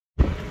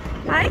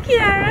Hi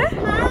Kiara!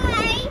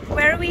 Hi!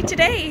 Where are we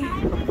today?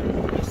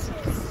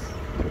 Mauritius.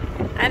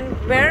 And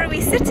where are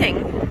we sitting?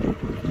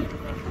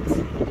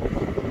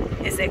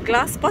 It's a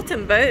glass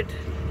bottom boat.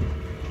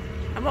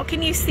 And what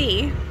can you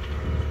see?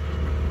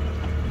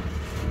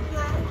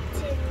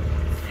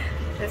 Mountains.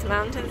 There's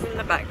mountains in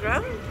the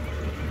background.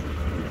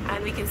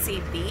 And we can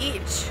see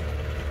beach.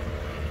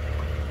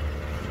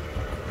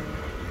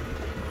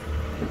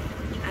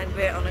 And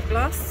we're on a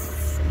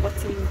glass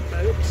bottom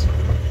boat.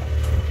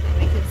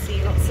 We can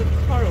see lots of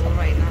coral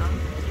right now.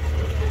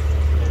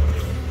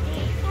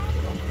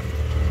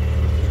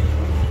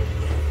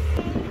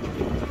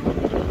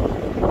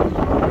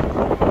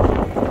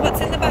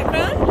 What's in the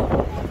background?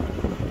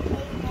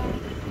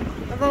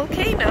 A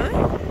volcano?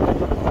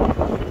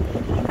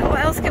 And what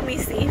else can we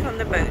see from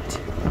the boat?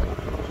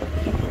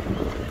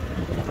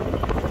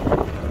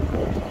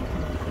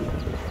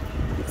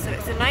 So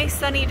it's a nice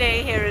sunny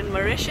day here in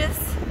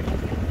Mauritius.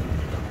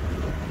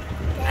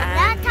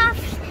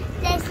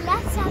 There's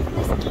lots of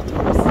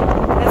mosquitoes.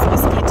 There's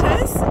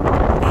mosquitoes?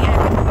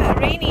 Yeah, if it's a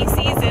rainy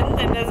season,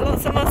 then there's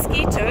lots of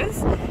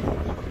mosquitoes.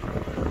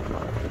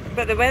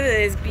 But the weather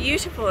is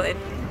beautiful in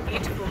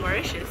beautiful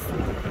Mauritius.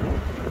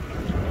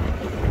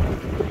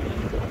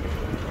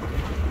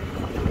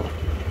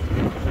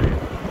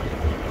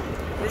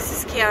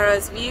 This is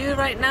Kiara's view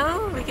right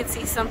now. We can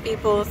see some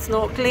people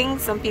snorkeling,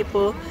 some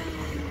people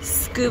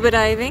scuba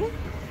diving.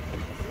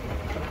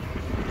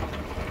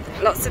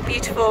 Lots of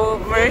beautiful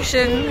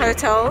Mauritian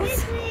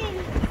hotels.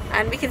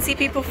 And we can see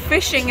people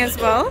fishing as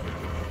well.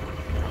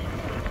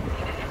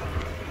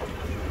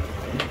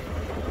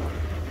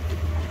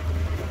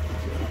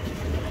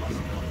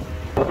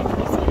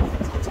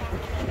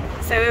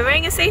 So we're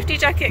wearing a safety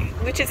jacket,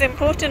 which is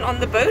important on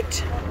the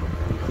boat.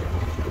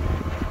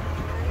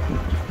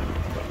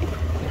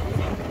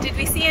 Did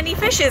we see any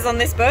fishes on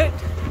this boat?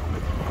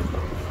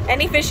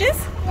 Any fishes?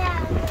 Yeah,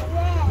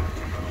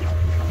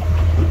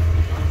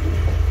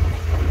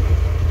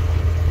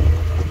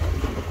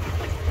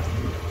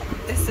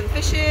 There's some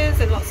fishes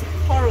and lots of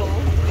coral.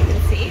 You can